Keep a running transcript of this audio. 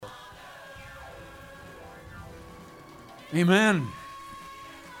Amen.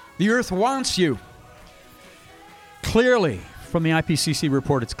 The earth wants you. Clearly, from the IPCC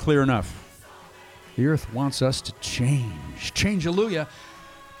report, it's clear enough. The earth wants us to change. Change-alleluia.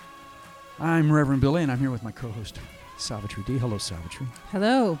 I'm Reverend Billy, and I'm here with my co-host, Savitri D. Hello, Savitri.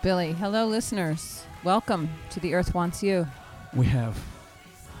 Hello, Billy. Hello, listeners. Welcome to The Earth Wants You. We have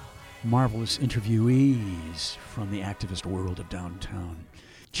marvelous interviewees from the activist world of downtown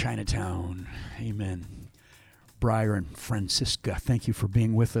Chinatown. Amen. Briar and Francisca, thank you for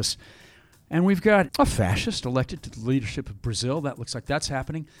being with us. And we've got a fascist elected to the leadership of Brazil. That looks like that's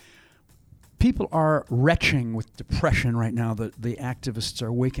happening. People are retching with depression right now. The activists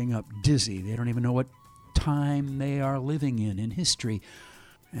are waking up dizzy. They don't even know what time they are living in history.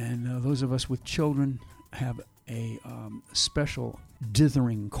 And those of us with children have a special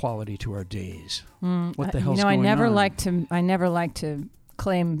dithering quality to our days. What the hell's going on? I never like to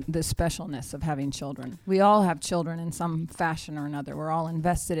claim the specialness of having children. We all have children in some fashion or another. We're all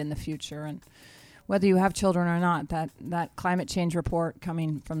invested in the future, and whether you have children or not, that climate change report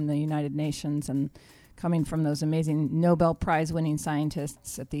coming from the United Nations and coming from those amazing Nobel Prize winning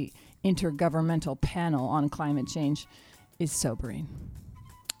scientists at the Intergovernmental Panel on Climate Change is sobering.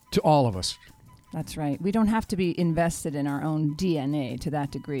 To all of us. That's right. We don't have to be invested in our own DNA to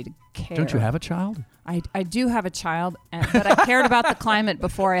that degree to care. Don't you have a child? I do have a child, but I cared about the climate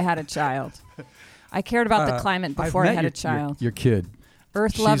before I had a child. I cared about the climate before I had a child. Your kid.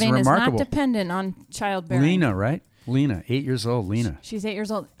 Earth She's loving remarkable. is not dependent on childbearing. Lena, right? Lena, 8 years old, Lena. She's 8 years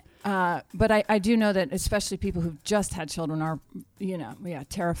old. But I do know that especially people who've just had children are,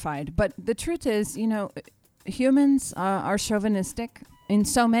 terrified. But the truth is, humans are chauvinistic in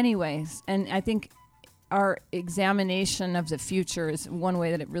so many ways. And I think our examination of the future is one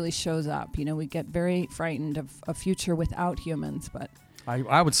way that it really shows up. We get very frightened of a future without humans. But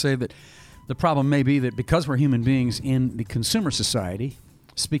I would say that the problem may be that because we're human beings in the consumer society,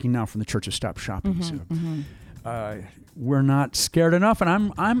 speaking now from the Church of Stop Shopping, we're not scared enough.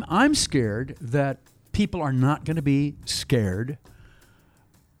 And I'm scared that people are not going to be scared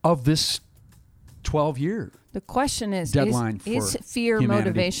of this 12-year the question is fear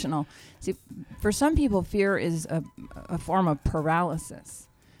humanity. Motivational? See, for some people, fear is a form of paralysis.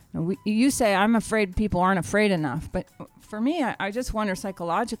 You say, I'm afraid people aren't afraid enough. But for me, I just wonder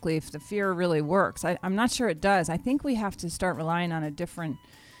psychologically if the fear really works. I'm not sure it does. I think we have to start relying on a different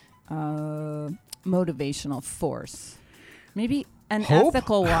motivational force. Maybe an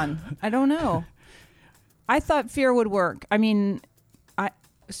ethical one. I don't know. I thought fear would work.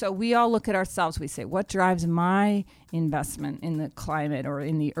 So we all look at ourselves. We say, what drives my investment in the climate or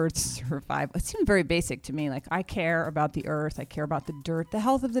in the Earth's survival? It seems very basic to me. Like, I care about the Earth. I care about the dirt, the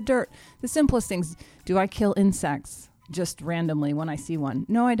health of the dirt. The simplest things. Do I kill insects just randomly when I see one?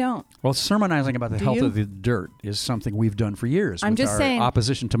 No, I don't. Well, sermonizing about the health of the dirt is something we've done for years. I'm with just our saying,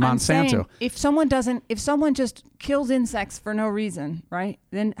 opposition to Monsanto. If someone just kills insects for no reason, right?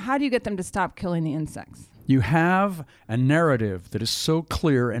 Then how do you get them to stop killing the insects? You have a narrative that is so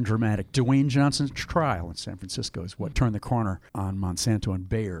clear and dramatic. Dwayne Johnson's trial in San Francisco is what turned the corner on Monsanto and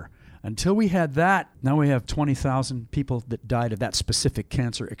Bayer. Until we had that, now we have 20,000 people that died of that specific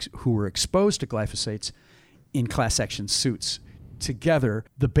cancer who were exposed to glyphosates in class action suits. Together,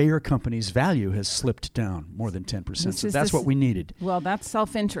 the Bayer company's value has slipped down more than 10%. So that's what we needed. Well, that's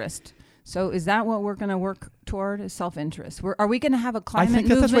self-interest. So is that what we're going to work toward, is self-interest? Are we going to have a climate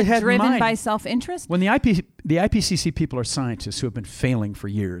movement driven by self-interest? When the IPCC people are scientists who have been failing for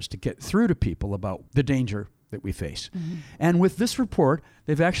years to get through to people about the danger that we face. Mm-hmm. And with this report,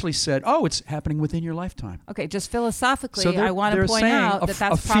 they've actually said, it's happening within your lifetime. Okay, just philosophically, I want to point out that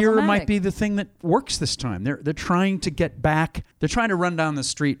that's fear problematic. Might be the thing that works this time. They're trying to get back. They're trying to run down the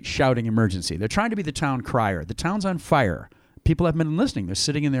street shouting emergency. They're trying to be the town crier. The town's on fire. People have been listening. They're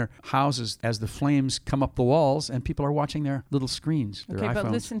sitting in their houses as the flames come up the walls, and people are watching their little screens, their iPhones. Okay,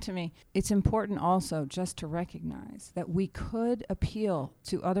 but listen to me. It's important also just to recognize that we could appeal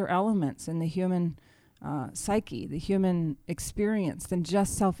to other elements in the human psyche, the human experience, than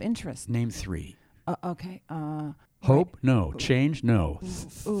just self-interest. Name 3. Okay. Hope? No. Change? No.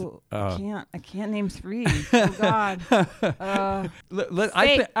 I can't name 3. Oh, God.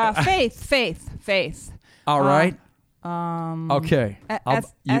 Faith. All right. Okay.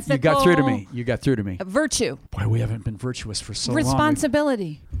 You got through to me. You got through to me. Virtue. Boy, we haven't been virtuous for so long.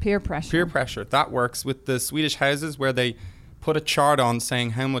 Responsibility. Peer pressure. Peer pressure. That works with the Swedish houses where they put a chart on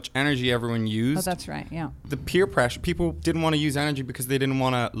saying how much energy everyone used. Oh, that's right, yeah. The peer pressure, people didn't want to use energy because they didn't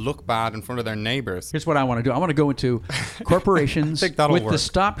want to look bad in front of their neighbors. Here's what I want to do. I want to go into corporations with the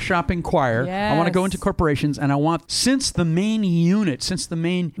Stop Shopping Choir. Yes. I want to go into corporations, and I want, since the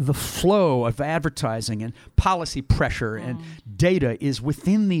flow of advertising and policy pressure and data is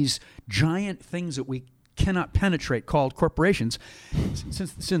within these giant things that we cannot penetrate called corporations,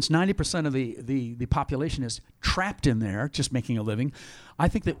 since 90% of the population is trapped in there just making a living, I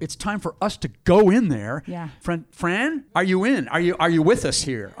think that it's time for us to go in there. Yeah. Fran, are you in? Are you with us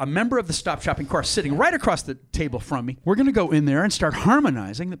here? A member of the Stop Shopping Choir sitting right across the table from me. We're going to go in there and start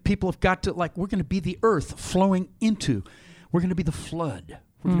harmonizing that people have got to, like, we're going to be the earth flowing into. We're going to be the flood.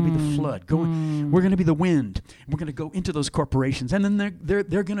 We're going to be the flood. We're going to be the wind. We're going to go into those corporations, and then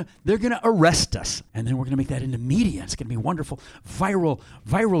they're going to arrest us, and then we're going to make that into media. It's going to be wonderful, viral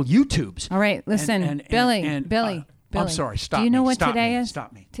YouTubes. All right, listen, Billy. I'm sorry. Stop me. Do you know what Stop today me. is?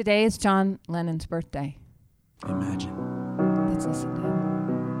 Stop me. Today is John Lennon's birthday. Imagine. Let's listen to him.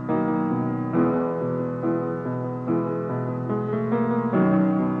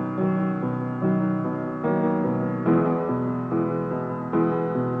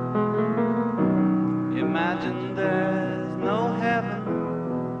 Imagine there's no heaven.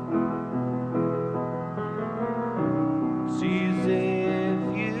 It's easy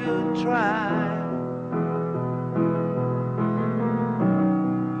if you try.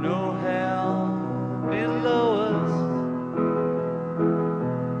 No hell below us.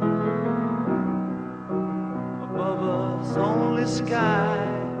 Above us only sky.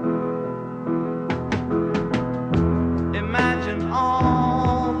 Imagine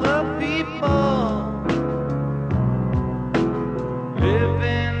all the people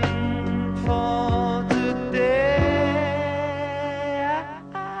living for today.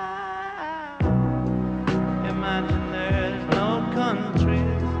 Imagine there's no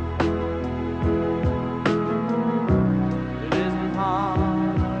countries. It isn't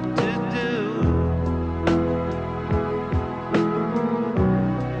hard to do.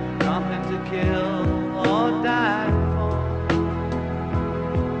 Nothing to kill or die for.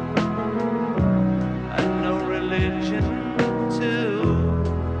 And no religion too.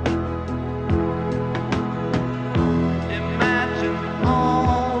 Imagine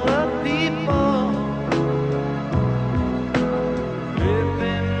all the people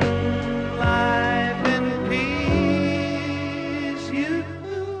living life in peace.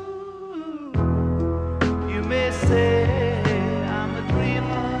 You may say I'm a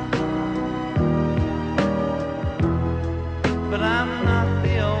dreamer, but I'm not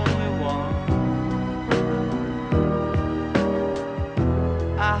the only one.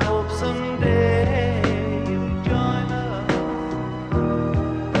 I hope someday you'll join us,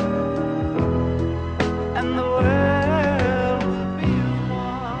 and the world will be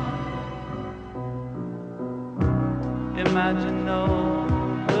one. Imagine no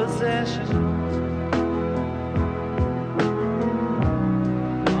possessions.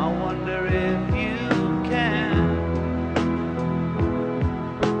 I wonder if you can.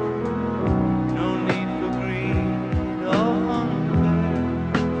 No need for greed or hunger.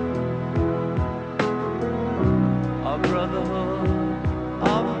 A brotherhood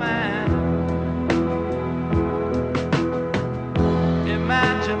of man.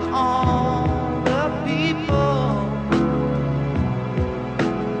 Imagine all the people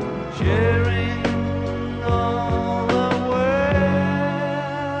sharing all the world.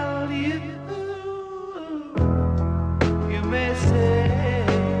 You may say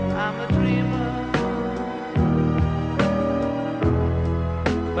I'm a dreamer,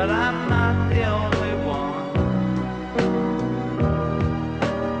 but I'm not the only one.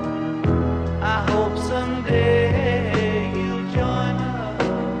 I hope someday you'll join us,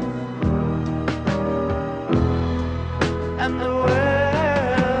 and the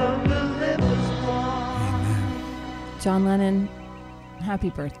world will live as one. John Lennon, happy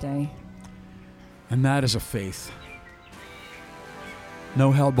birthday. And that is a faith.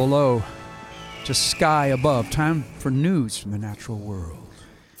 No hell below, just sky above. Time for news from the natural world.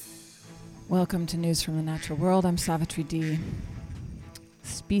 Welcome to News from the Natural World. I'm Savitri D.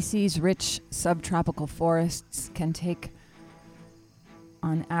 Species-rich subtropical forests can take,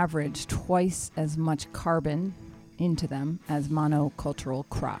 on average, twice as much carbon into them as monocultural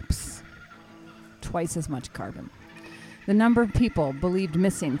crops. Twice as much carbon. The number of people believed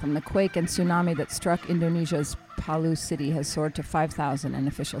missing from the quake and tsunami that struck Indonesia's Palu city has soared to 5,000, an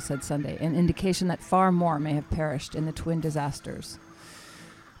official said Sunday, an indication that far more may have perished in the twin disasters.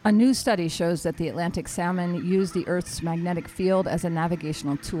 A new study shows that the Atlantic salmon use the Earth's magnetic field as a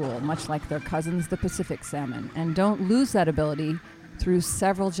navigational tool, much like their cousins, the Pacific salmon, and don't lose that ability through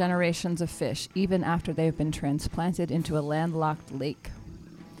several generations of fish, even after they've been transplanted into a landlocked lake.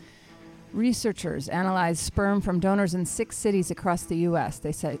 Researchers analyzed sperm from donors in 6 cities across the U.S.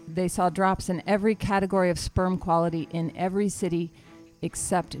 They saw drops in every category of sperm quality in every city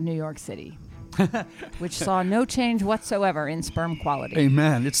except New York City, which saw no change whatsoever in sperm quality.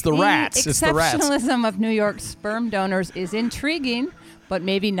 Amen. It's the rats. It's the rats. Exceptionalism of New York's sperm donors is intriguing, but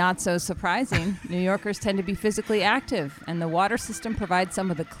maybe not so surprising. New Yorkers tend to be physically active, and the water system provides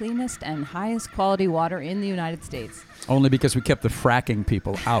some of the cleanest and highest quality water in the United States. Only because we kept the fracking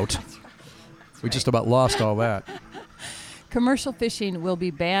people out. We just about lost all that. Commercial fishing will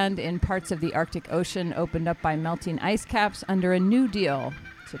be banned in parts of the Arctic Ocean opened up by melting ice caps under a new deal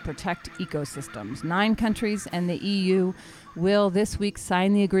to protect ecosystems. 9 countries and the EU will this week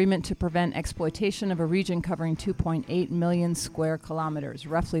sign the agreement to prevent exploitation of a region covering 2.8 million square kilometers,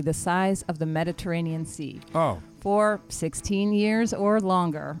 roughly the size of the Mediterranean Sea. For 16 years or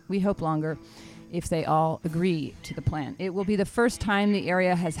longer. We hope longer, if they all agree to the plan. It will be the first time the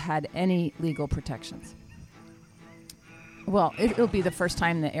area has had any legal protections. Well, it'll be the first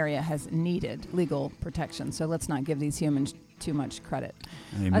time the area has needed legal protection, so let's not give these humans too much credit.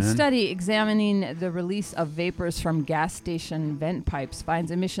 Amen. A study examining the release of vapors from gas station vent pipes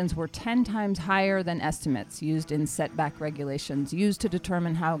finds emissions were 10 times higher than estimates used in setback regulations used to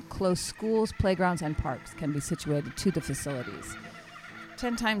determine how close schools, playgrounds, and parks can be situated to the facilities.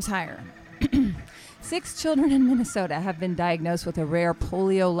 10 times higher. 6 children in Minnesota have been diagnosed with a rare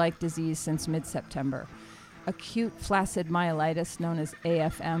polio-like disease since mid-September. Acute flaccid myelitis, known as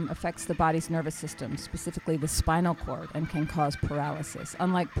AFM, affects the body's nervous system, specifically the spinal cord, and can cause paralysis.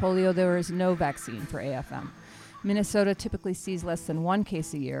 Unlike polio, there is no vaccine for AFM. Minnesota typically sees less than 1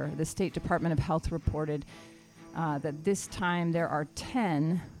 case a year. The State Department of Health reported that this time there are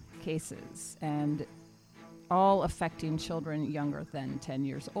 10 cases, and all affecting children younger than 10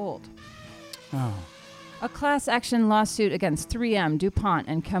 years old. Oh. A class action lawsuit against 3M, DuPont,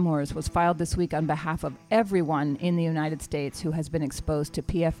 and Chemours was filed this week on behalf of everyone in the United States who has been exposed to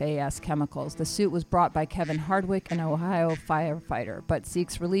PFAS chemicals. The suit was brought by Kevin Hardwick, an Ohio firefighter, but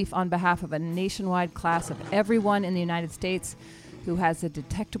seeks relief on behalf of a nationwide class of everyone in the United States who has a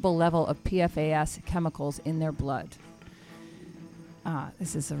detectable level of PFAS chemicals in their blood.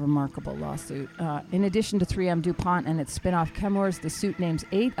 This is a remarkable lawsuit. In addition to 3M, DuPont, and its spin-off Chemours, the suit names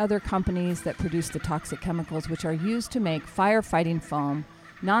 8 other companies that produce the toxic chemicals, which are used to make firefighting foam,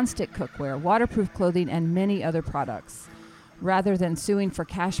 nonstick cookware, waterproof clothing, and many other products. Rather than suing for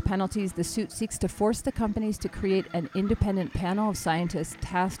cash penalties, the suit seeks to force the companies to create an independent panel of scientists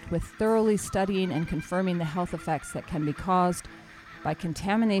tasked with thoroughly studying and confirming the health effects that can be caused by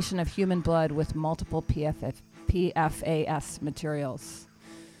contamination of human blood with multiple PFAS materials.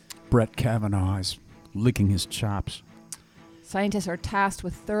 Brett Kavanaugh is licking his chops. Scientists are tasked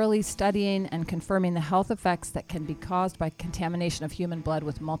with thoroughly studying and confirming the health effects that can be caused by contamination of human blood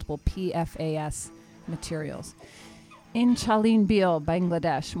with multiple PFAS materials. In Chalinbeel,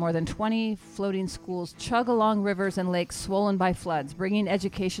 Bangladesh, more than 20 floating schools chug along rivers and lakes swollen by floods, bringing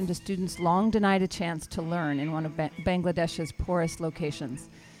education to students long denied a chance to learn in one of Bangladesh's poorest locations.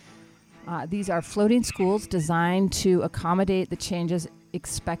 These are floating schools designed to accommodate the changes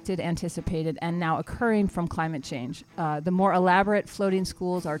expected, anticipated, and now occurring from climate change. The more elaborate floating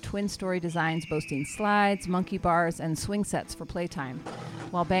schools are twin-story designs boasting slides, monkey bars, and swing sets for playtime,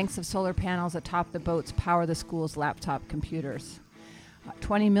 while banks of solar panels atop the boats power the school's laptop computers.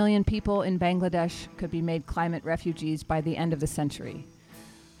 20 million people in Bangladesh could be made climate refugees by the end of the century.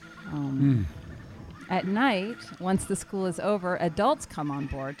 At night, once the school is over, adults come on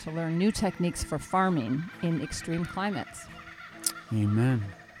board to learn new techniques for farming in extreme climates. Amen.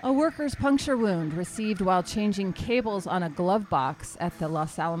 A worker's puncture wound received while changing cables on a glove box at the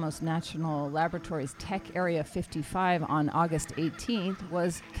Los Alamos National Laboratory's Tech Area 55 on August 18th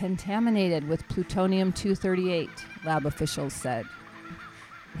was contaminated with plutonium-238, lab officials said.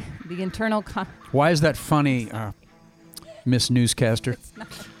 The internal... Why is that funny, Miss Newscaster? It's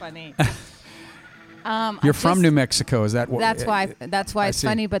not funny. You're from New Mexico, is that what? That's why it's see.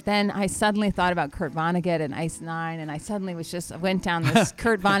 funny. But then I suddenly thought about Kurt Vonnegut and Ice Nine, and I suddenly went down this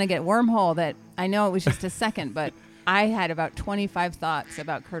Kurt Vonnegut wormhole that I know it was just a second, but I had about 25 thoughts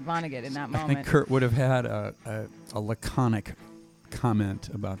about Kurt Vonnegut in that moment. I think Kurt would have had a laconic comment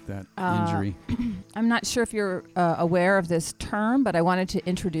about that injury. I'm not sure if you're aware of this term, but I wanted to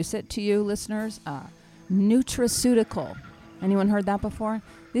introduce it to you, listeners. Nutraceutical. Anyone heard that before?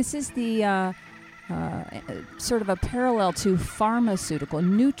 This is the sort of a parallel to pharmaceutical,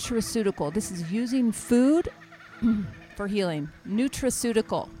 nutraceutical. This is using food for healing.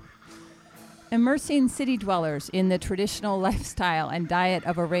 Nutraceutical. Immersing city dwellers in the traditional lifestyle and diet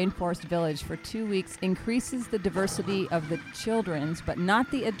of a rainforest village for 2 weeks increases the diversity of the children's, but not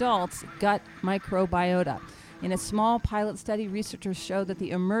the adults' gut microbiota. In a small pilot study, researchers showed that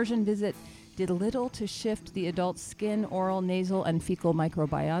the immersion visit did little to shift the adult's skin, oral, nasal, and fecal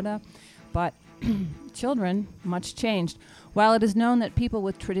microbiota, but children, much changed. While it is known that people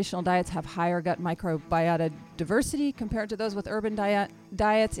with traditional diets have higher gut microbiota diversity compared to those with urban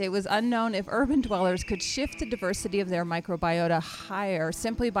diets, it was unknown if urban dwellers could shift the diversity of their microbiota higher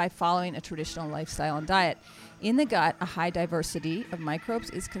simply by following a traditional lifestyle and diet. In the gut, a high diversity of microbes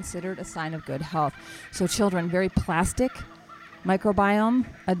is considered a sign of good health. So children, very plastic microbiome,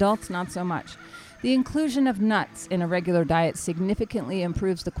 adults, not so much. The inclusion of nuts in a regular diet significantly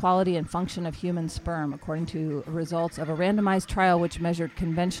improves the quality and function of human sperm, according to results of a randomized trial which measured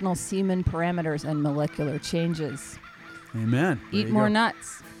conventional semen parameters and molecular changes. Amen. Eat more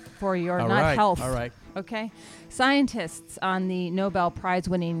nuts for your nut health. All right. Okay. Scientists on the Nobel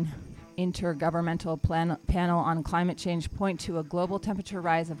Prize-winning Intergovernmental Panel on Climate Change point to a global temperature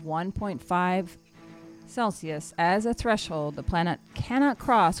rise of 1.5 Celsius as a threshold the planet cannot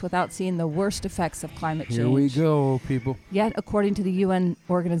cross without seeing the worst effects of climate change. Here we go, people. Yet, according to the UN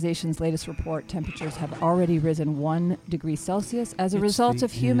organization's latest report, temperatures have already risen 1 degree Celsius as a result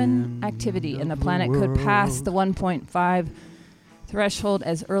of human activity, and the planet could pass the 1.5 threshold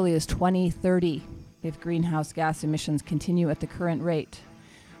as early as 2030 if greenhouse gas emissions continue at the current rate.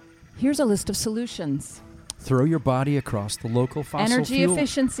 Here's a list of solutions. Throw your body across the local fossil Energy fuel.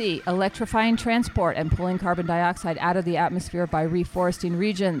 efficiency, electrifying transport, and pulling carbon dioxide out of the atmosphere by reforesting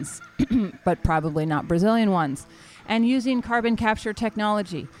regions, but probably not Brazilian ones, and using carbon capture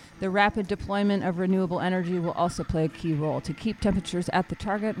technology. The rapid deployment of renewable energy will also play a key role. To keep temperatures at the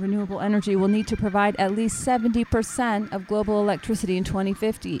target, renewable energy will need to provide at least 70% of global electricity in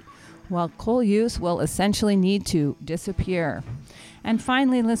 2050, while coal use will essentially need to disappear. And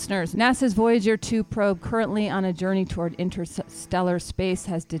finally, listeners, NASA's Voyager 2 probe, currently on a journey toward interstellar space,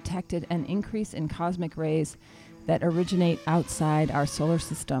 has detected an increase in cosmic rays that originate outside our solar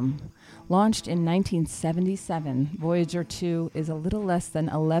system. Launched in 1977, Voyager 2 is a little less than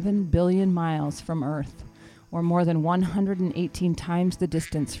 11 billion miles from Earth, or more than 118 times the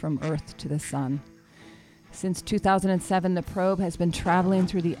distance from Earth to the Sun. Since 2007, the probe has been traveling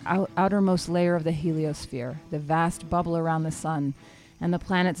through the outermost layer of the heliosphere, the vast bubble around the Sun, and the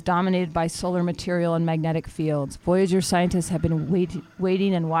planets dominated by solar material and magnetic fields. Voyager scientists have been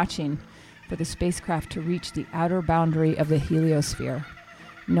waiting and watching for the spacecraft to reach the outer boundary of the heliosphere,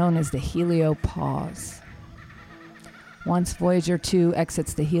 known as the heliopause. Once Voyager 2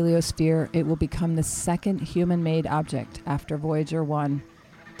 exits the heliosphere, it will become the second human-made object after Voyager 1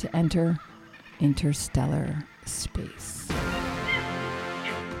 to enter interstellar space.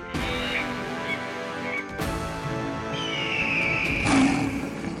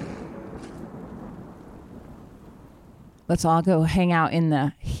 Let's all go hang out in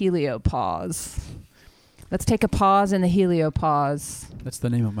the heliopause. Let's take a pause in the heliopause. That's the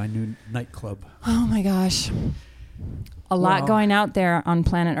name of my new nightclub. Oh my gosh. A lot going out there on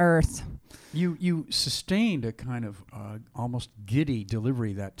planet Earth. You sustained a kind of almost giddy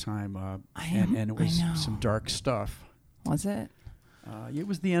delivery that time, and it was some dark stuff. Was it? It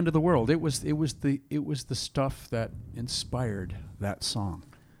was the end of the world. It was the stuff that inspired that song.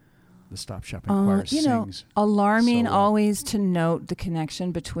 The Stop Shopping Choir sings. Alarming always to note the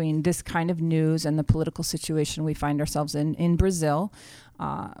connection between this kind of news and the political situation we find ourselves in Brazil.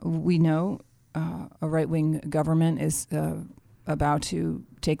 We know a right-wing government is about to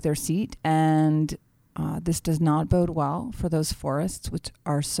take their seat, and this does not bode well for those forests, which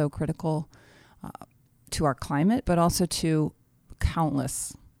are so critical to our climate, but also to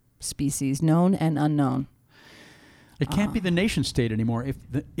countless species, known and unknown. It can't be the nation state anymore.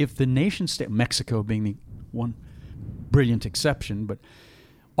 If the nation state, Mexico being the one brilliant exception, but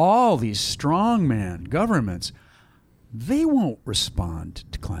all these strongman governments, they won't respond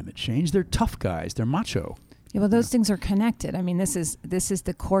to climate change. They're tough guys. They're macho. Yeah, well, those things are connected. I mean, this is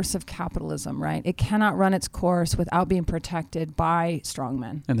the course of capitalism, right? It cannot run its course without being protected by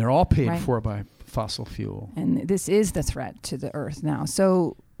strongmen. And they're all paid for by fossil fuel. And this is the threat to the earth now.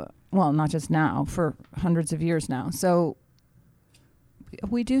 So, well, not just now, for hundreds of years now. So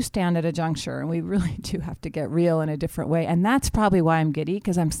we do stand at a juncture, and we really do have to get real in a different way. And that's probably why I'm giddy,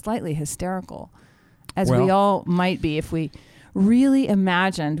 because I'm slightly hysterical, as we all might be if we really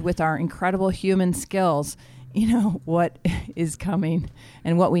imagined with our incredible human skills what is coming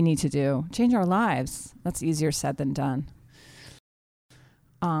and what we need to do. Change our lives. That's easier said than done.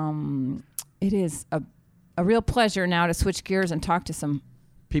 It is a real pleasure now to switch gears and talk to some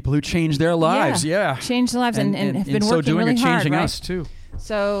people who change their lives. Yeah. Change lives and have been so working doing really hard. Changing right? us too.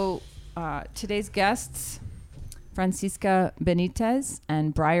 So today's guests, Francisca Benitez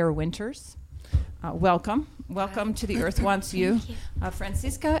and Briar Winters. Welcome to The Earth Wants You.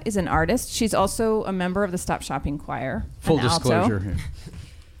 Francisca is an artist. She's also a member of the Stop Shopping Choir. Full disclosure here.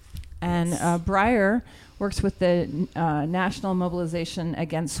 And Briar works with the National Mobilization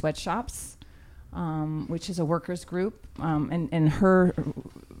Against Sweatshops, which is a workers group, and her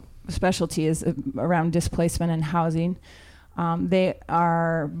specialty is around displacement and housing. They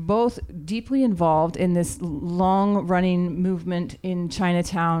are both deeply involved in this long-running movement in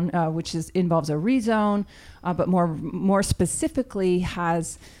Chinatown, which involves a rezone, but more specifically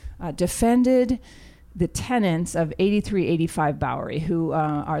has defended the tenants of 8385 Bowery, who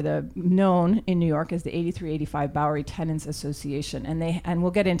are known in New York as the 8385 Bowery Tenants Association, and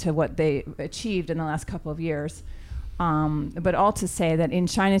we'll get into what they achieved in the last couple of years. But all to say that in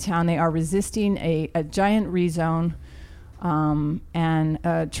Chinatown they are resisting a giant rezone.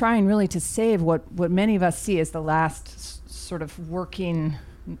 And trying really to save what many of us see as the last sort of working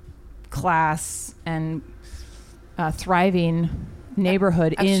class and thriving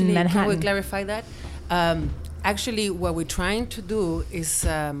neighborhood in Manhattan. Can we clarify that? Actually, what we're trying to do is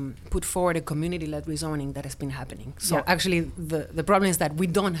put forward a community-led rezoning that has been happening. So actually, the problem is that we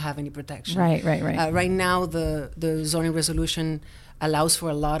don't have any protection. Right. Right now, the zoning resolution allows for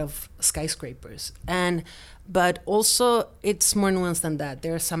a lot of skyscrapers. But also, it's more nuanced than that.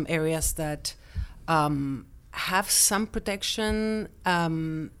 There are some areas that have some protection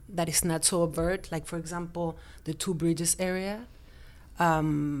that is not so overt, like, for example, the Two Bridges area.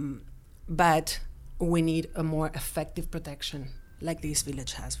 But we need a more effective protection, like the East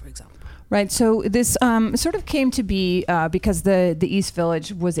Village has, for example. Right. So this sort of came to be because the East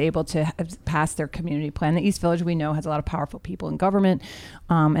Village was able to pass their community plan. The East Village, we know, has a lot of powerful people in government,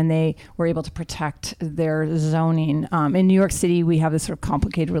 and they were able to protect their zoning. In New York City, we have this sort of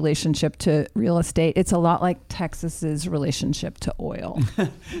complicated relationship to real estate. It's a lot like Texas's relationship to oil.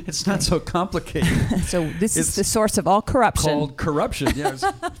 It's not so complicated. So this is the source of all corruption. Called corruption, yes.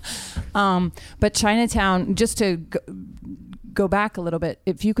 But Chinatown, just to go back a little bit,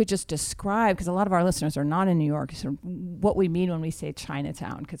 if you could just describe, because a lot of our listeners are not in New York, sort of what we mean when we say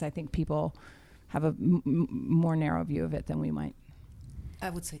Chinatown, because I think people have a more narrow view of it than we might.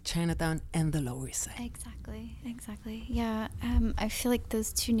 I would say Chinatown and the Lower East Side. Exactly. Yeah, I feel like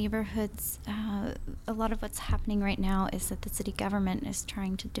those two neighborhoods, a lot of what's happening right now is that the city government is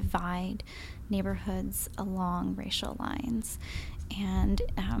trying to divide neighborhoods along racial lines. And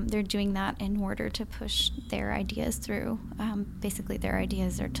they're doing that in order to push their ideas through. Basically, their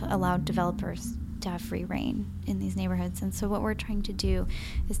ideas are to allow developers to have free reign in these neighborhoods. And so what we're trying to do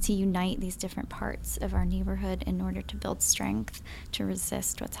is to unite these different parts of our neighborhood in order to build strength to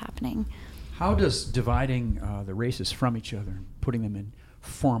resist what's happening. How does dividing the races from each other and putting them in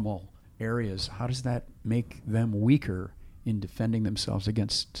formal areas, how does that make them weaker in defending themselves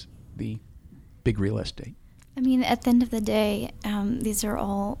against the big real estate? I mean, at the end of the day, these are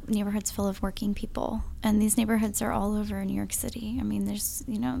all neighborhoods full of working people, and these neighborhoods are all over New York City. I mean, there's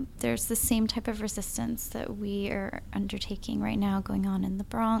the same type of resistance that we are undertaking right now going on in the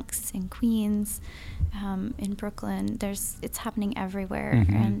Bronx, in Queens, in Brooklyn. It's happening everywhere,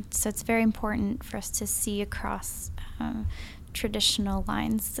 and so it's very important for us to see across traditional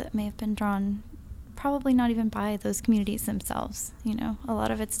lines that may have been drawn probably not even by those communities themselves. A lot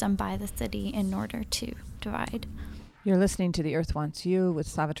of it's done by the city in order to divide. You're listening to The Earth Wants You with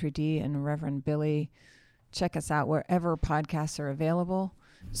Savitri D and Reverend Billy. Check us out wherever podcasts are available.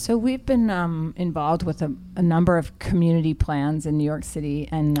 So we've been involved with a number of community plans in New York City,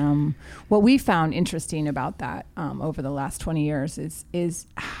 and what we found interesting about that over the last 20 years is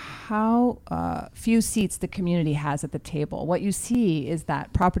how few seats the community has at the table. What you see is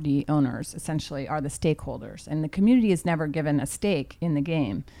that property owners essentially are the stakeholders, and the community is never given a stake in the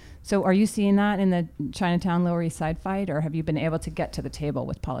game. So are you seeing that in the Chinatown Lower East Side fight, or have you been able to get to the table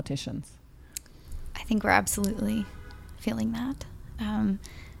with politicians? I think we're absolutely feeling that.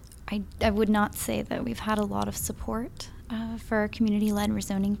 I would not say that we've had a lot of support for our community-led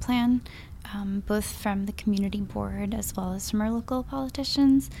rezoning plan, both from the community board as well as from our local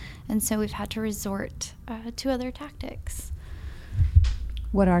politicians, and so we've had to resort to other tactics.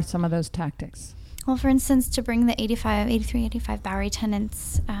 What are some of those tactics? Well, for instance, to bring the 8385 Bowery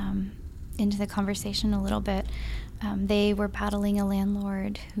tenants into the conversation a little bit, They were battling a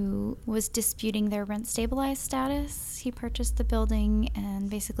landlord who was disputing their rent stabilized status. He purchased the building and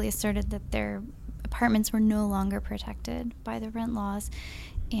basically asserted that their apartments were no longer protected by the rent laws,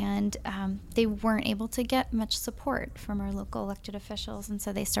 and they weren't able to get much support from our local elected officials, and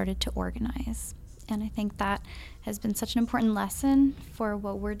so they started to organize. And I think that has been such an important lesson for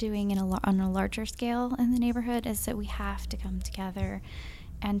what we're doing on a larger scale in the neighborhood, is that we have to come together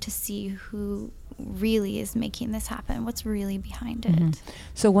and to see who really is making this happen, what's really behind it.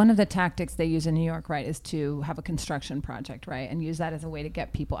 So one of the tactics they use in New York, right, is to have a construction project, right, and use that as a way to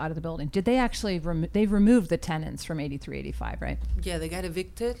get people out of the building. Did they actually, they've removed the tenants from 83, 85, right? Yeah, they got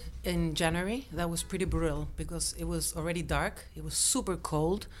evicted in January. That was pretty brutal because it was already dark. It was super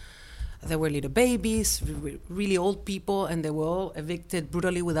cold. There were little babies, really old people, and they were all evicted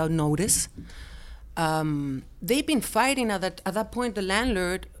brutally without notice. They've been fighting at that point, the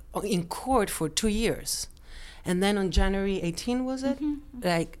landlord, in court for 2 years. And then on January 18, was it?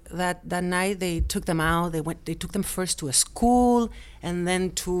 Like that night, they took them out. They took them first to a school and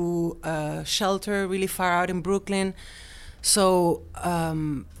then to a shelter really far out in Brooklyn. So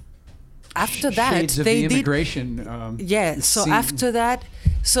after that, Shades of they the immigration. So scene. after that,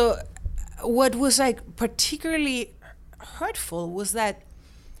 what was like particularly hurtful was that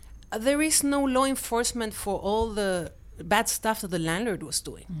there is no law enforcement for all the bad stuff that the landlord was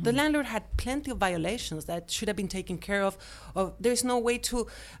doing. The landlord had plenty of violations that should have been taken care of. There's no way to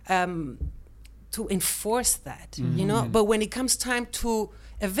enforce that, you know. But when it comes time to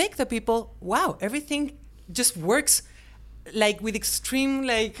evict the people, wow, everything just works like with extreme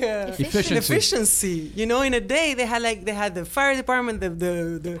efficiency. You know, in a day they had the fire department, the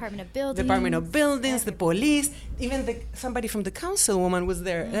Department of Buildings, the police, even somebody from the councilwoman was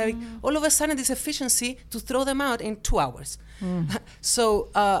there. Like, all of a sudden, this efficiency to throw them out in 2 hours.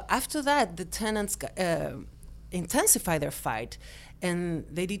 So after that, the tenants intensified their fight, and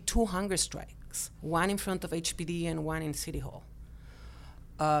they did 2 hunger strikes, one in front of HPD and one in City Hall.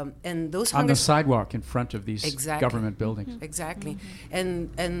 And those on the sidewalk in front of these government buildings. Exactly.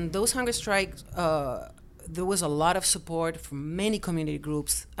 And those hunger strikes, there was a lot of support from many community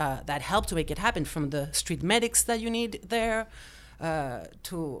groups that helped to make it happen, from the street medics that you need there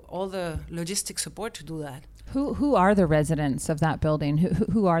to all the logistic support to do that. Who are the residents of that building?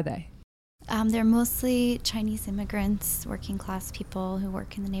 Who are they? They're mostly Chinese immigrants, working class people who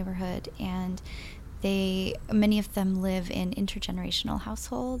work in the neighborhood, and many of them live in intergenerational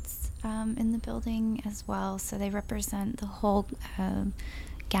households in the building as well. So they represent the whole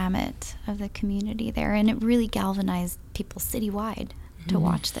gamut of the community there, and it really galvanized people citywide to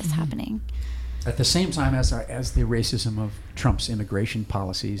watch this happening. At the same time as the racism of Trump's immigration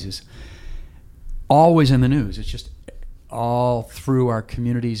policies is always in the news. It's just all through our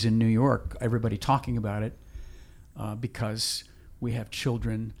communities in New York, everybody talking about it because we have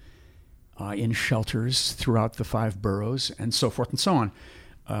children in shelters throughout the 5 boroughs and so forth and so on.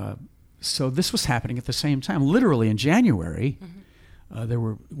 So this was happening at the same time. Literally in January,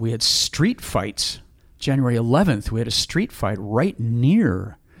 we had street fights. January 11th, we had a street fight right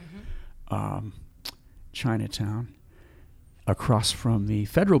near Chinatown, across from the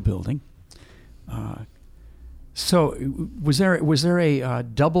federal building. So was there a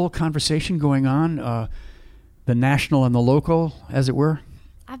double conversation going on, the national and the local, as it were?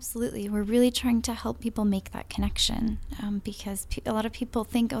 Absolutely. We're really trying to help people make that connection because a lot of people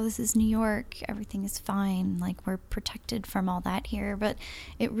think, oh, this is New York, everything is fine, like we're protected from all that here. But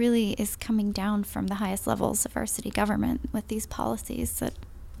it really is coming down from the highest levels of our city government with these policies that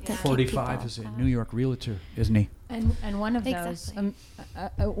 45 is a New York realtor, isn't he? And one of those,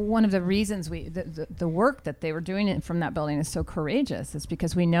 one of the reasons the work that they were doing from that building is so courageous is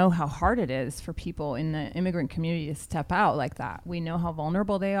because we know how hard it is for people in the immigrant community to step out like that. We know how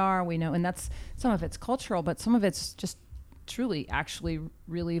vulnerable they are. We know, and that's, some of it's cultural, but some of it's just truly actually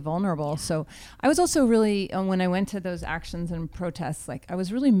really vulnerable. So I was also really, when I went to those actions and protests, like I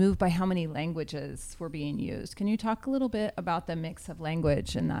was really moved by how many languages were being used. Can you talk a little bit about the mix of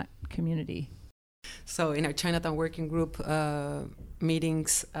language in that community? So in our Chinatown working group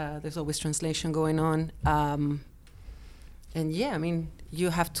meetings, there's always translation going on. And yeah, I mean, you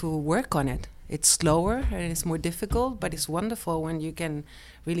have to work on it. It's slower and it's more difficult, but it's wonderful when you can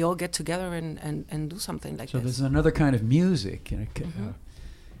really all get together and do something like this. So there's another kind of music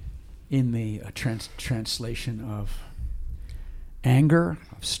in the translation of anger,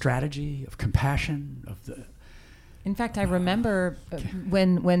 of strategy, of compassion, of In fact, I remember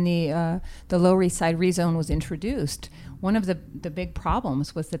when the Lower East Side rezone was introduced, one of the big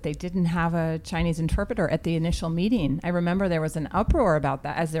problems was that they didn't have a Chinese interpreter at the initial meeting. I remember there was an uproar about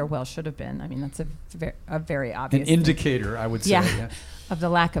that, as there well should have been. I mean, that's a very obvious an indicator, I would say. Yeah, of the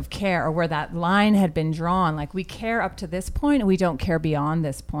lack of care, or where that line had been drawn. Like, we care up to this point, and we don't care beyond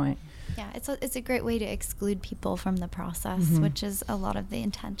this point. Yeah, it's a great way to exclude people from the process, which is a lot of the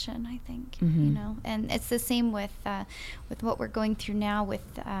intention, I think. You know, and it's the same with what we're going through now with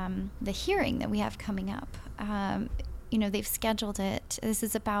the hearing that we have coming up. You know, they've scheduled it. This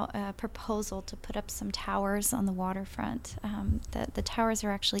is about a proposal to put up some towers on the waterfront. The towers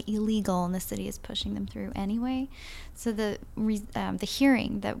are actually illegal, and the city is pushing them through anyway. So the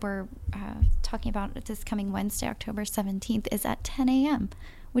hearing that we're talking about this coming Wednesday, October 17th, is at 10 a.m.,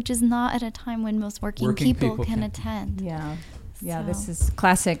 which is not at a time when most working people can attend. Yeah. Yeah, So. this is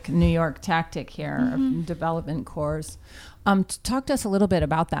classic New York tactic here of development cores. Talk to us a little bit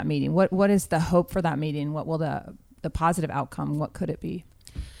about that meeting. What is the hope for that meeting? What will the positive outcome, what could it be?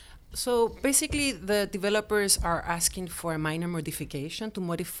 So basically, the developers are asking for a minor modification to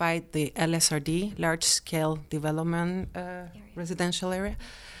modify the LSRD, large-scale development residential area.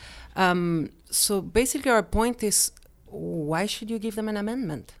 So basically, our point is, why should you give them an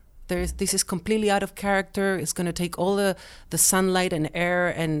amendment? This is completely out of character. It's going to take all the sunlight and air,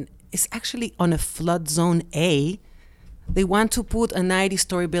 and it's actually on a flood zone A. They want to put a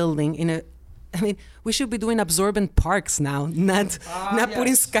 90-story building in a. I mean, we should be doing absorbent parks now, not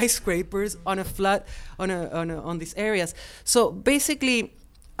putting skyscrapers on a flood on these areas. So basically,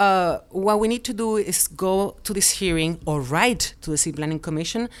 what we need to do is go to this hearing or write to the City Planning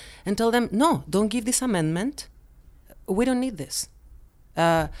Commission and tell them, no, don't give this amendment. We don't need this.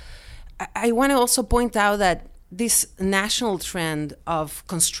 I want to also point out that this national trend of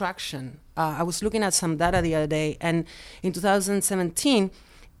construction, I was looking at some data the other day, and in 2017,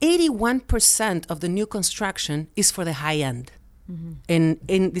 81% of the new construction is for the high end.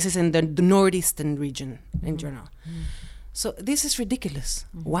 This is in the northeastern region in general. So this is ridiculous.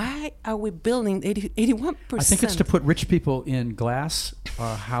 Why are we building 81%? I think it's to put rich people in glass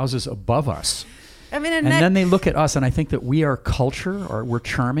houses above us. I mean, and then they look at us, and I think that we are culture, or we're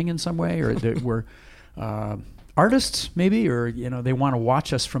charming in some way, or that we're artists, maybe, or they want to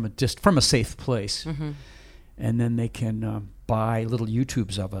watch us from a safe place, and then they can buy little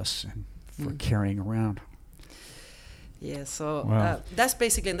YouTubes of us for carrying around. Yeah, so Wow. that's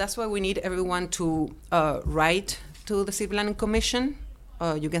basically, and that's why we need everyone to write to the City Planning Commission.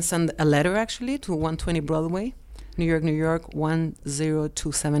 You can send a letter actually to 120 Broadway. New York, New York,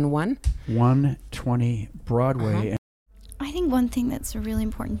 10271. 120 Broadway. I think one thing that's really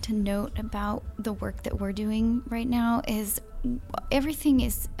important to note about the work that we're doing right now is everything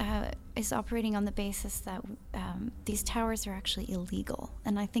is operating on the basis that these towers are actually illegal.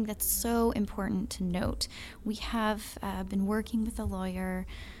 And I think that's so important to note. We have been working with a lawyer.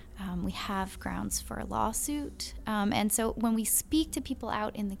 We have grounds for a lawsuit. And so when we speak to people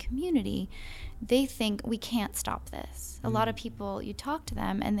out in the community, they think we can't stop this. A lot of people, you talk to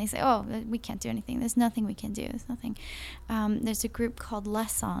them and they say, oh, we can't do anything. There's nothing we can do. There's nothing. There's a group called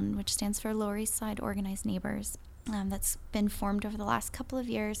LESON, which stands for Lower East Side Organized Neighbors, that's been formed over the last couple of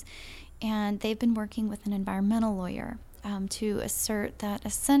years. And they've been working with an environmental lawyer to assert that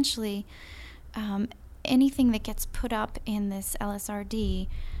essentially anything that gets put up in this LSRD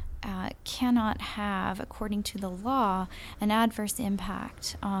cannot have, according to the law, an adverse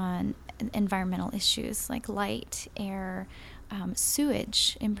impact on environmental issues like light, air,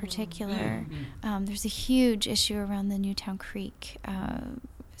 sewage in particular. There's a huge issue around the Newtown Creek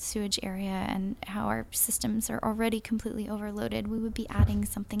sewage area and how our systems are already completely overloaded. We would be adding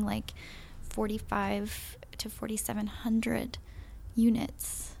something like 4,500 to 4,700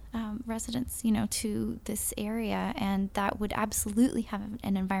 units. Residents, to this area, and that would absolutely have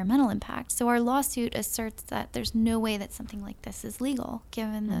an environmental impact. So our lawsuit asserts that there's no way that something like this is legal,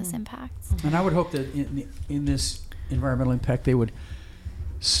 given those impacts. And I would hope that in this environmental impact, they would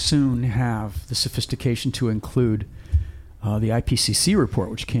soon have the sophistication to include the IPCC report,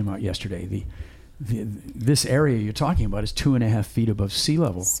 which came out yesterday. This area you're talking about is 2.5 feet above sea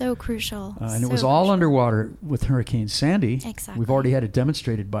level. So crucial. And it was all underwater with Hurricane Sandy. Exactly. We've already had it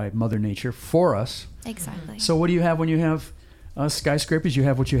demonstrated by Mother Nature for us. Exactly. So what do you have when you have skyscrapers? You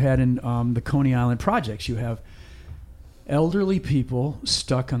have what you had in the Coney Island projects. You have elderly people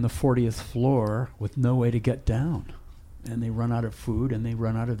stuck on the 40th floor with no way to get down. and they run out of food, and they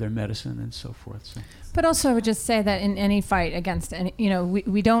run out of their medicine, and so forth. So. But also, I would just say that in any fight against any,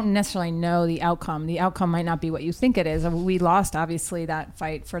 we don't necessarily know the outcome. The outcome might not be what you think it is. We lost, obviously, that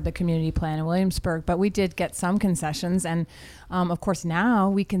fight for the community plan in Williamsburg, but we did get some concessions. And of course, now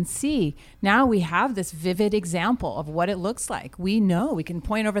we can see, now we have this vivid example of what it looks like. We know, we can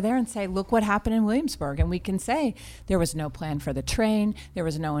point over there and say, look what happened in Williamsburg. And we can say there was no plan for the train, there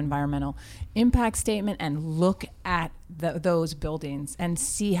was no environmental impact statement, and look at those buildings and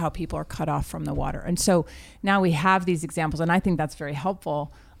see how people are cut off from the water. And so now we have these examples, and I think that's very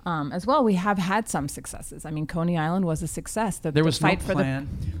helpful. As well, we have had some successes. I mean, Coney Island was a success. There was no plan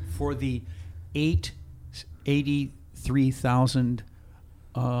for the 83,000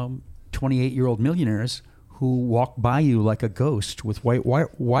 28-year-old millionaires who walk by you like a ghost with white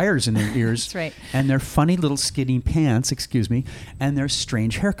wires in their ears. That's right. And their funny little skinny pants, and their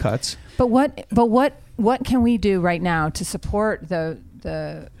strange haircuts. But what can we do right now to support the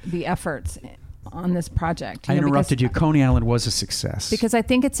efforts on this project? I interrupted you. Coney Island was a success. Because I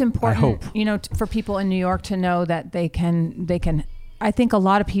think it's important, I hope. For people in New York to know that they can. I think a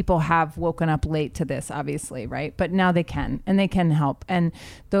lot of people have woken up late to this, obviously, right? But now they can, and they can help. And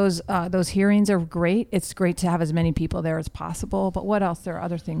those hearings are great. It's great to have as many people there as possible. But what else? There are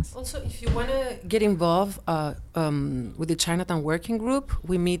other things. Also, if you want to get involved with the Chinatown Working Group,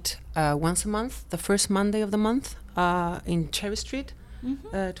 we meet once a month, the first Monday of the month, in Cherry Street,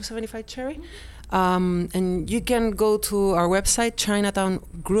 275 Cherry. And you can go to our website,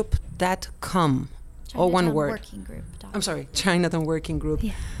 ChinatownGroup.com. All one word. I'm sorry,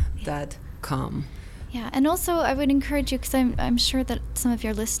 ChinatownWorkingGroup.com. Yeah, and also I would encourage you, because I'm sure that some of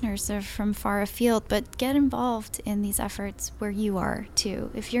your listeners are from far afield, but get involved in these efforts where you are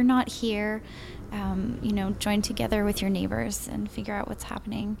too. If you're not here, join together with your neighbors and figure out what's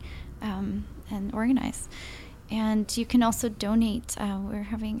happening and organize. And you can also donate. We're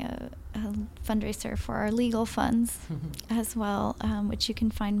having a fundraiser for our legal funds as well, which you can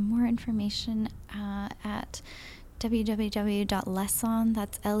find more information at www.leson,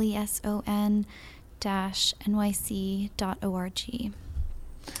 that's leson-nyc.org.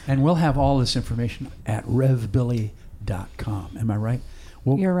 And we'll have all this information at revbilly.com. Am I right?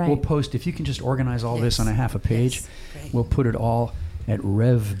 You're right. We'll post, if you can just organize all this on a half a page, we'll put it all at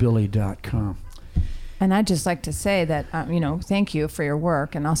revbilly.com. And I'd just like to say that, thank you for your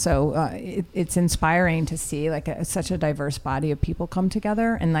work. And also, it's inspiring to see such a diverse body of people come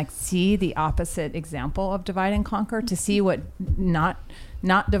together and see the opposite example of divide and conquer, to see what not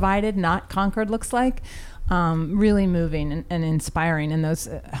divided, not conquered looks like. Really moving and inspiring in those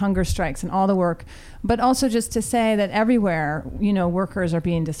hunger strikes and all the work. But also just to say that everywhere, workers are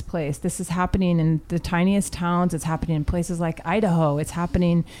being displaced. This is happening in the tiniest towns. It's happening in places like Idaho. It's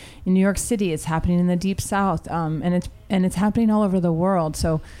happening in New York City. It's happening in the Deep South. And it's happening all over the world.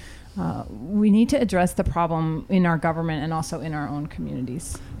 So we need to address the problem in our government and also in our own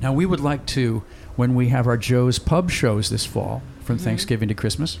communities. Now, we would like to, when we have our Joe's Pub shows this fall, from Thanksgiving to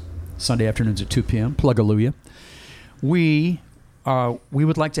Christmas, Sunday afternoons at 2 p.m., Plug-a-looya, we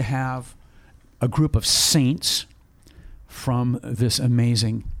would like to have a group of saints from this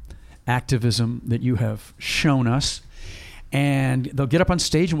amazing activism that you have shown us. And they'll get up on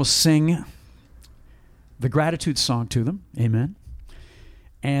stage and we'll sing the gratitude song to them. Amen.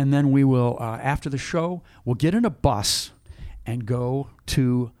 And then we will, after the show, we'll get in a bus and go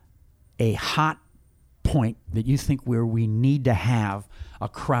to a hot point that you think where we need to have a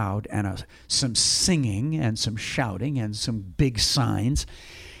crowd and some singing and some shouting and some big signs.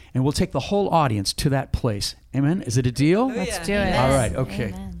 And we'll take the whole audience to that place. Amen? Is it a deal? Let's do it. All right,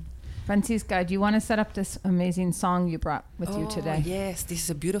 okay. Amen. Francisca, do you want to set up this amazing song you brought with you today? Yes, this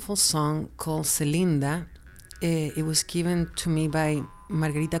is a beautiful song called Celinda. It was given to me by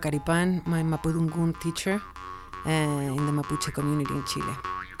Margarita Caripan, my Mapudungun teacher in the Mapuche community in Chile.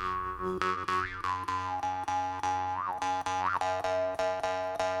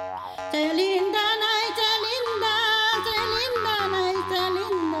 Celinda, nay, Celinda, Celinda, nay,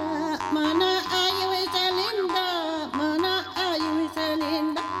 Celinda, mana ayu Celinda, mana ayu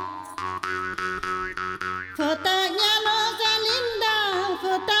Celinda. Fotonya lo Celinda,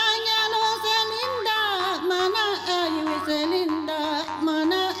 mana ayu Celinda,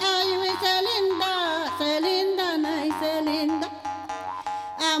 mana ayu Celinda, Celinda, nay, Celinda.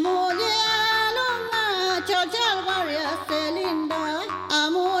 Amore alunga, chol varia Celinda,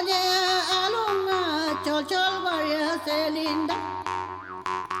 amore. Chol varia Celinda,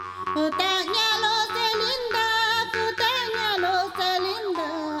 putanya lo Celinda,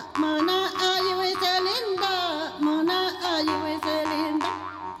 mana ayu Celinda,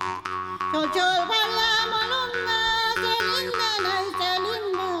 Chol varia malunga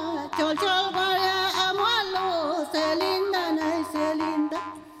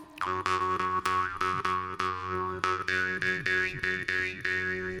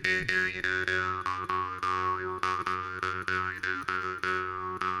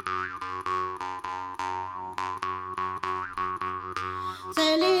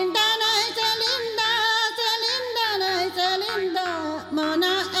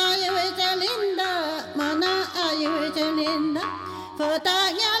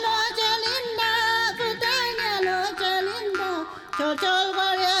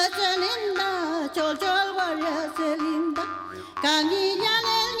varia selinda, chol varia selinda. Kangi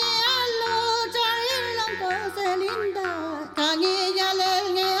yalel nge alo, tari lanko selinda. Kangi yalel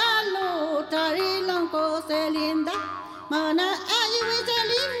nge alo, tari lanko selinda. Mana ayu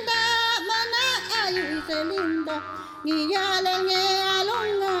selinda, mana ayu selinda. Ngi yalel nge alo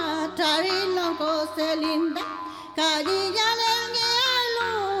nga, tari lanko selinda. Kangi yalel nge alo,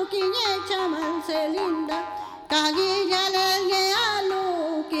 kinye chamal selinda. Kangi yalel nge alo,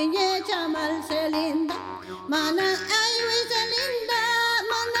 kinye chamal selinda. Mana ayu selinda,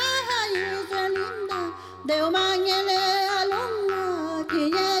 mana ayu selinda. Deo mangele alunga,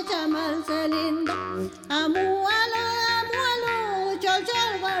 kinye chamal selinda. Amu alo,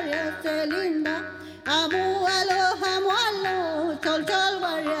 chol varia selinda. Amu alo, chol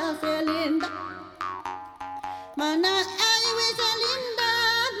varia selinda. Mana ayu selinda,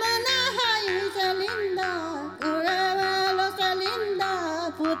 mana ayu selinda. Ureva lo selinda,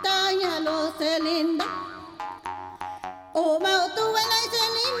 putanya lo selinda. Umau tu elai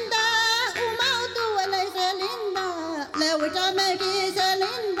selinda, umau tu elai selinda. Lewita meki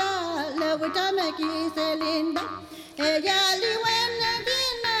selinda, lewita meki selinda. Ella liwena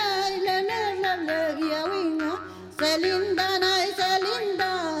dina, le yawinga. Selinda nai selinda,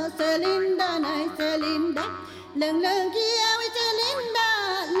 selinda nai selinda. Leng ki awi selinda,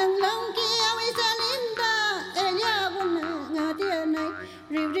 leng ki awi selinda. Ella buna ngadia nai,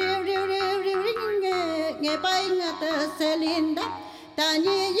 riu nge pai ngata selinda.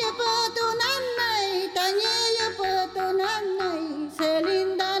 Tanye ye potu nanai, tanye ye potu nanai.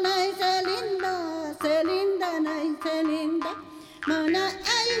 Selinda nai selinda, selinda nai selinda. Mana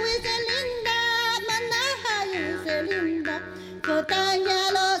ayu selinda, mana ayu selinda. Futanya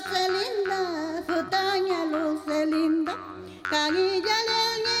lo selinda, futanya lo selinda. Kangi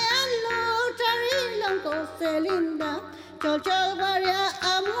yalel nge alo, tari lanko selinda. Chol varia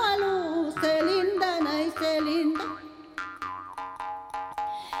amualu, selinda nai selinda.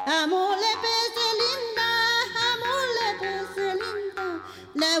 Amole pe selinda, amole pe selinda.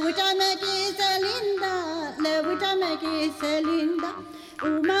 Lewita meki selinda, lewita meki selinda.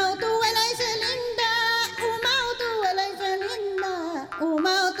 Umau tu elai selinda, umau tu elai selinda.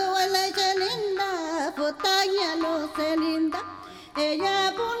 Umau tu elai selinda, futanya lo selinda. Ella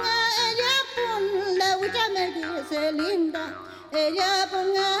pun, lewita meki selinda. Ella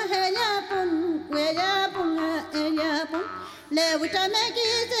pun, lewita meki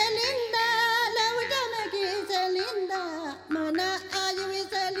selinda, lewita meki selinda. Mana ayu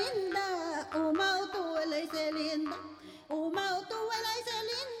selinda, umau tu elai selinda. Umau tu elai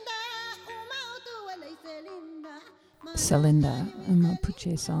selinda, umau tu elai selinda. Selinda, a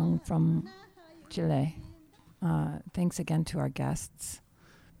Mapuche song from Chile. Thanks again to our guests,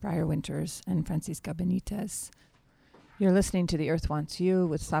 Briar Winters and Francisca Benitez. You're listening to The Earth Wants You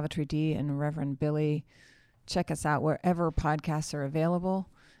with Savitri D and Reverend Billy. Check us out wherever podcasts are available.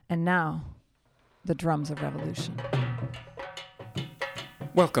 And now, the Drums of Revolution.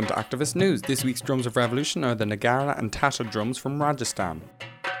 Welcome to Activist News. This week's Drums of Revolution are the Nagara and Tasha drums from Rajasthan.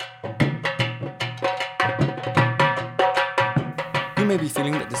 You may be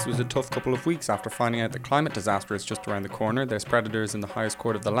feeling that this was a tough couple of weeks after finding out the climate disaster is just around the corner, there's predators in the highest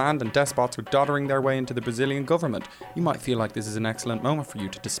court of the land, and despots are doddering their way into the Brazilian government. You might feel like this is an excellent moment for you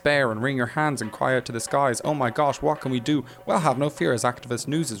to despair and wring your hands and cry out to the skies, oh my gosh, what can we do? Well, have no fear, as Activist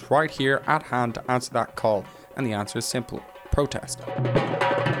News is right here at hand to answer that call. And the answer is simple: protest.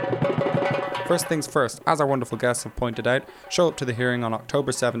 First things first, as our wonderful guests have pointed out, show up to the hearing on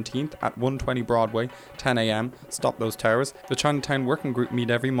October 17th at 120 Broadway, 10 a.m. Stop those towers. The Chinatown Working Group meet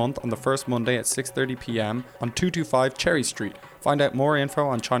every month on the first Monday at 6:30 p.m. on 225 Cherry Street. Find out more info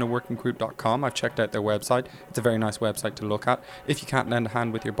on chinaworkinggroup.com. I've checked out their website. It's a very nice website to look at. If you can't lend a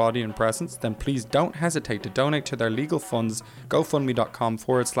hand with your body and presence, then please don't hesitate to donate to their legal funds,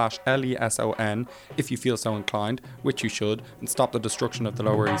 gofundme.com/LESON, if you feel so inclined, which you should, and stop the destruction of the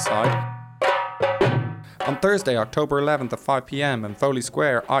Lower East Side. On Thursday, October 11th at 5 p.m. in Foley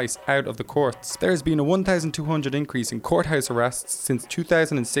Square, ICE out of the courts. There has been a 1,200 increase in courthouse arrests since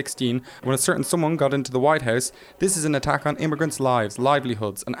 2016 when a certain someone got into the White House. This is an attack on immigrants' lives,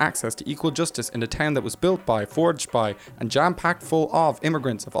 livelihoods and access to equal justice in a town that was built by, forged by and jam-packed full of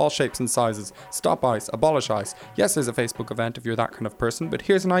immigrants of all shapes and sizes. Stop ICE, abolish ICE. Yes, there's a Facebook event if you're that kind of person, but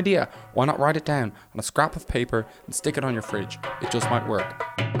here's an idea. Why not write it down on a scrap of paper and stick it on your fridge? It just might work.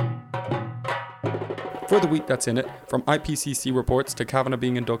 For the week that's in it, from IPCC reports to Kavanaugh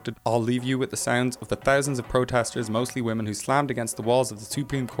being inducted, I'll leave you with the sounds of the thousands of protesters, mostly women, who slammed against the walls of the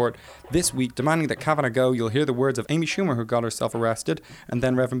Supreme Court this week, demanding that Kavanaugh go. You'll hear the words of Amy Schumer, who got herself arrested, and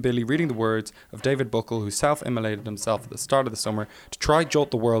then Reverend Billy reading the words of David Buckle, who self-immolated himself at the start of the summer to try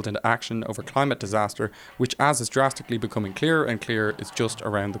jolt the world into action over climate disaster, which, as is drastically becoming clearer and clearer, is just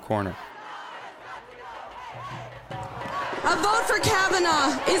around the corner. A vote for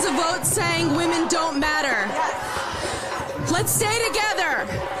Kavanaugh is a vote saying women don't matter. Let's stay together.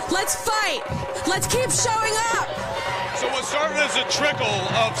 Let's fight. Let's keep showing up. So what started as a trickle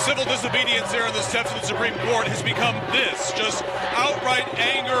of civil disobedience there on the steps of the Supreme Court has become this, just outright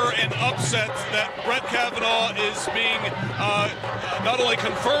anger and upset that Brett Kavanaugh is being not only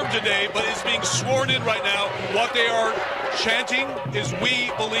confirmed today, but is being sworn in right now. What they are chanting is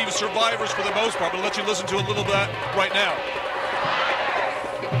 "We believe survivors" for the most part, but I'll let you listen to a little of that right now.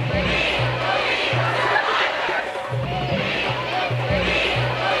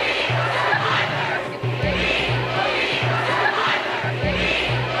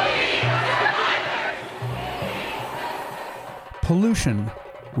 Pollution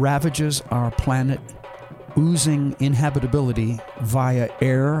ravages our planet, oozing inhabitability via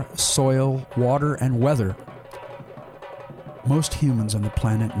air, soil, water, and weather. Most humans on the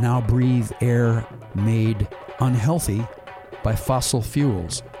planet now breathe air made unhealthy by fossil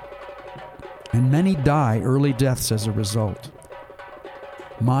fuels, and many die early deaths as a result.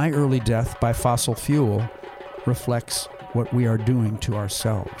 My early death by fossil fuel reflects what we are doing to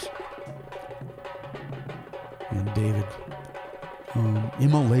ourselves. And David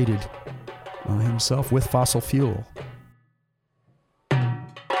immolated himself with fossil fuel.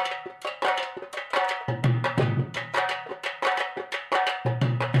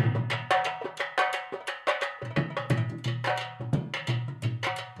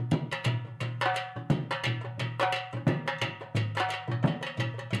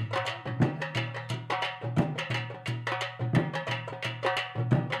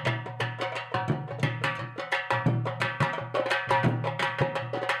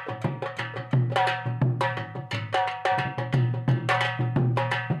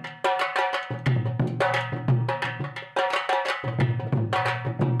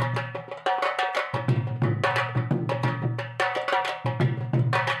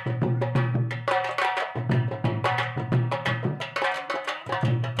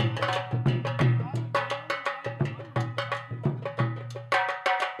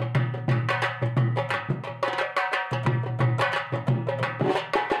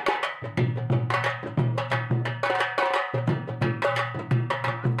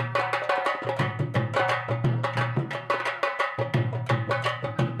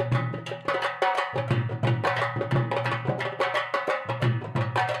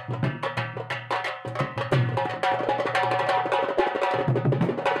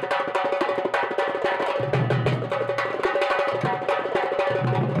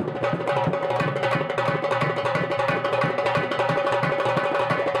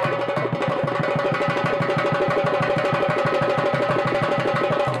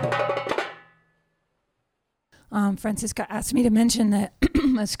 Francisca asked me to mention that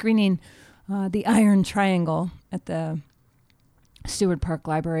a screening, The Iron Triangle, at the Stewart Park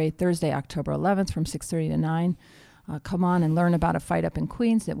Library, Thursday, October 11th from 6:30 to 9. Come on and learn about a fight up in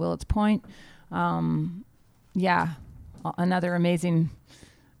Queens at Willets Point. Another amazing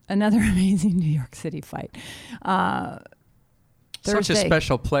New York City fight. Such a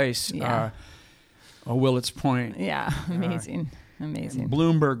special place, Willets Point. Yeah, amazing.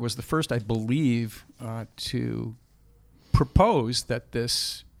 Bloomberg was the first, I believe, to propose that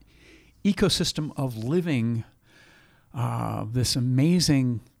this ecosystem of living, this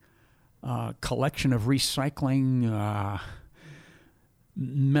amazing collection of recycling,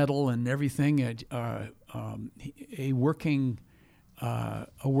 metal and everything, a working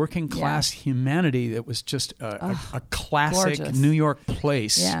class humanity that was just a classic gorgeous. New York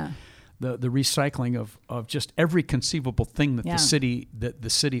place. Yeah. The recycling of just every conceivable thing that the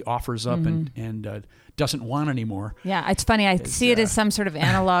city offers up and doesn't want anymore. Yeah, it's funny. I see it as some sort of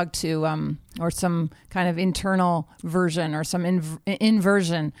analog to or some kind of internal version or some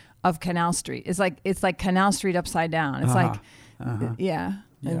inversion of Canal Street. It's like Canal Street upside down. It's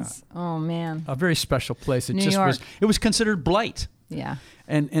It's, oh man, a very special place. It New York. It was considered blight. Yeah.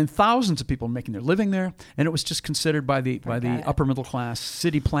 And thousands of people making their living there, and it was just considered by the upper middle class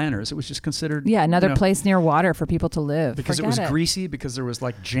city planners. It was just considered another place near water for people to live because it was greasy, because there was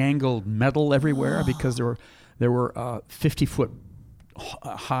like jangled metal everywhere, because there were 50-foot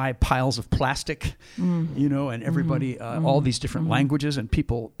high piles of plastic, and everybody, all these different languages, and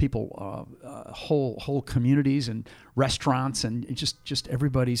people, whole communities and restaurants, and just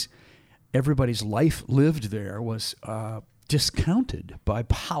everybody's life lived there was discounted by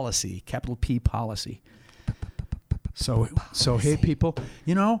policy, capital P policy. So hey, people,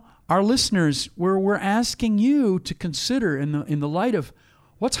 our listeners, we're asking you to consider in the light of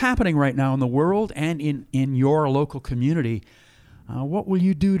what's happening right now in the world and in your local community. What will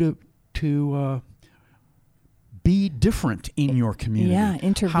you do to be different in your community? Yeah,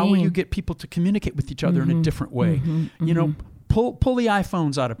 intervene. How will you get people to communicate with each other in a different way? Pull the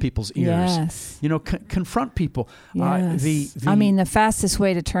iPhones out of people's ears. Yes. Confront people. Yes. The fastest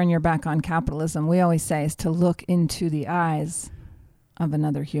way to turn your back on capitalism, we always say, is to look into the eyes of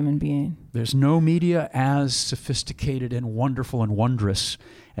another human being. There's no media as sophisticated and wonderful and wondrous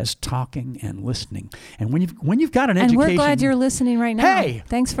as talking and listening. And when you've got an education, and we're glad you're listening right now. Hey,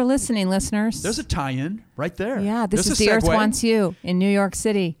 thanks for listening, listeners. There's a tie-in right there. Yeah, this is The Earth Wants You in New York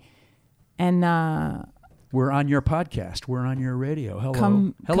City, and we're on your podcast. We're on your radio.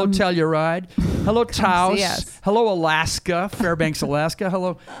 Hello, hello, Telluride. Hello, Taos. Hello, Alaska, Fairbanks, Alaska.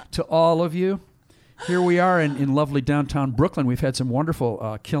 Hello to all of you. Here we are in lovely downtown Brooklyn. We've had some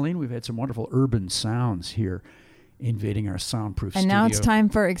wonderful killing. We've had some wonderful urban sounds here invading our soundproof studio. And now it's time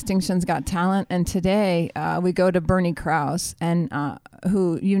for Extinction's Got Talent. And today we go to Bernie Krause, and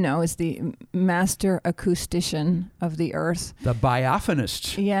who is the master acoustician of the earth. The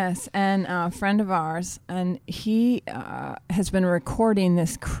biophonist. Yes, and a friend of ours. And he has been recording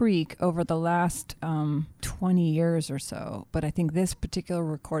this creek over the last 20 years or so. But I think this particular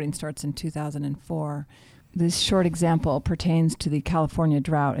recording starts in 2004. This short example pertains to the California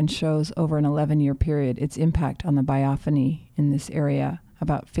drought and shows over an 11-year period its impact on the biophony in this area,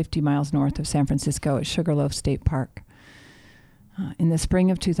 about 50 miles north of San Francisco at Sugarloaf State Park. In the spring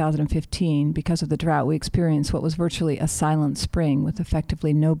of 2015, because of the drought, we experienced what was virtually a silent spring with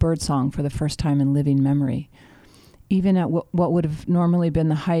effectively no birdsong for the first time in living memory, even at what would have normally been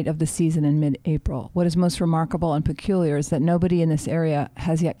the height of the season in mid-April. What is most remarkable and peculiar is that nobody in this area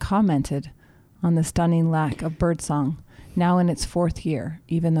has yet commented on the stunning lack of birdsong, now in its 4th year,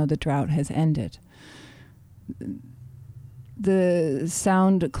 even though the drought has ended. The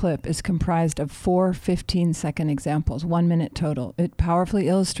sound clip is comprised of 4 15-second examples, 1 minute total. It powerfully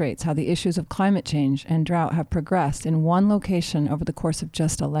illustrates how the issues of climate change and drought have progressed in one location over the course of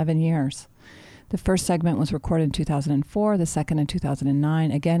just 11 years. The first segment was recorded in 2004, the second in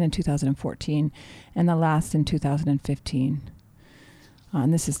 2009, again in 2014, and the last in 2015.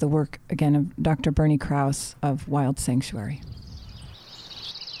 And this is the work, again, of Dr. Bernie Krause of Wild Sanctuary.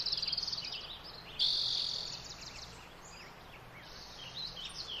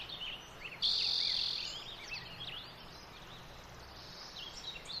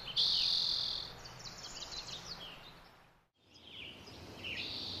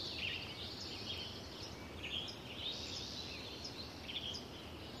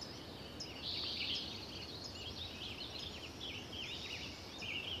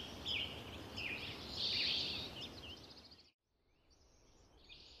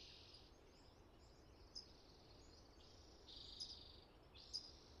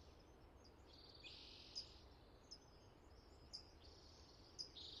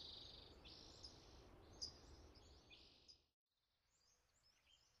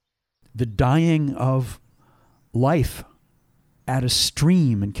 The dying of life at a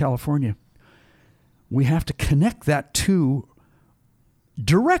stream in California. We have to connect that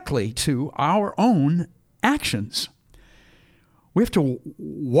directly to our own actions. We have to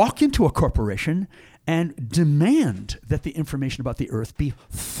walk into a corporation and demand that the information about the earth be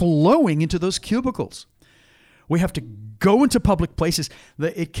flowing into those cubicles. We have to go into public places.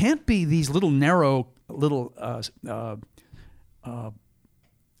 It can't be these narrow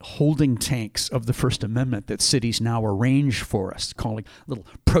holding tanks of the First Amendment that cities now arrange for us, calling little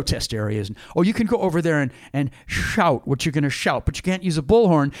protest areas. You can go over there and shout what you're going to shout, but you can't use a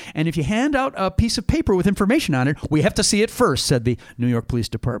bullhorn. And if you hand out a piece of paper with information on it, we have to see it first, said the New York Police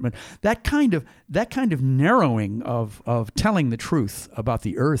Department. That kind of narrowing of telling the truth about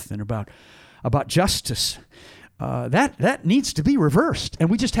the earth and about justice, that needs to be reversed. And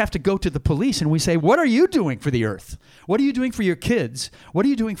we just have to go to the police and we say, what are you doing for the earth? What are you doing for your kids? What are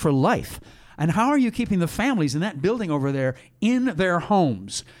you doing for life? And how are you keeping the families in that building over there in their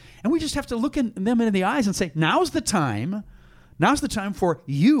homes? And we just have to look them in the eyes and say, now's the time for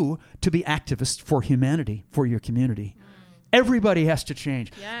you to be activists for humanity, for your community. Everybody has to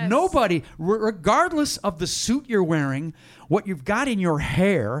change. Yes. Nobody, regardless of the suit you're wearing, what you've got in your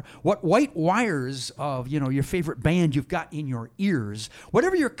hair, what white wires of, your favorite band you've got in your ears,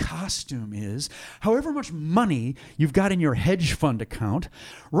 whatever your costume is, however much money you've got in your hedge fund account,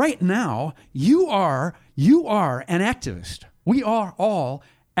 right now, you are an activist. We are all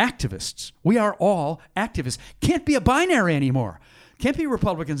activists. We are all activists. Can't be a binary anymore. Can't be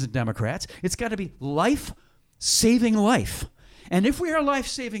Republicans and Democrats. It's got to be life-saving life. And if we are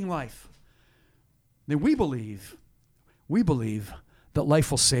life-saving life, then we believe that life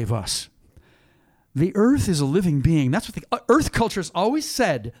will save us. The earth is a living being. That's what the earth culture has always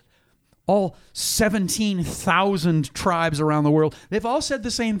said. All 17,000 tribes around the world, they've all said the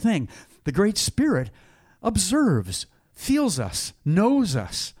same thing. The Great Spirit observes, feels us, knows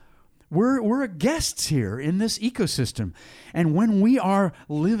us. We're guests here in this ecosystem. And when we are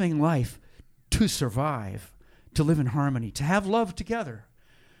living life to survive, to live in harmony, to have love together,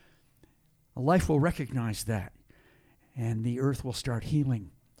 life will recognize that. And the earth will start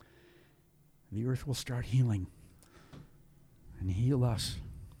healing. The earth will start healing and heal us.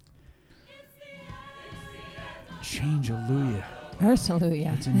 Change, hallelujah. Earth,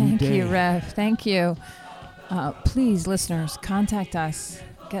 hallelujah. It's a new day. Thank you, Rev. Thank you. Please, listeners, contact us.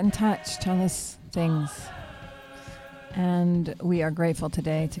 Get in touch. Tell us things. And we are grateful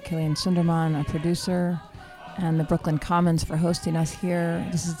today to Killian Sunderman, our producer, and the Brooklyn Commons for hosting us here.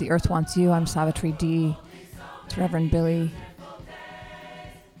 This is The Earth Wants You. I'm Savitri D. It's Reverend Billy.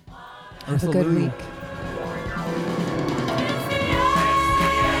 Have a good week.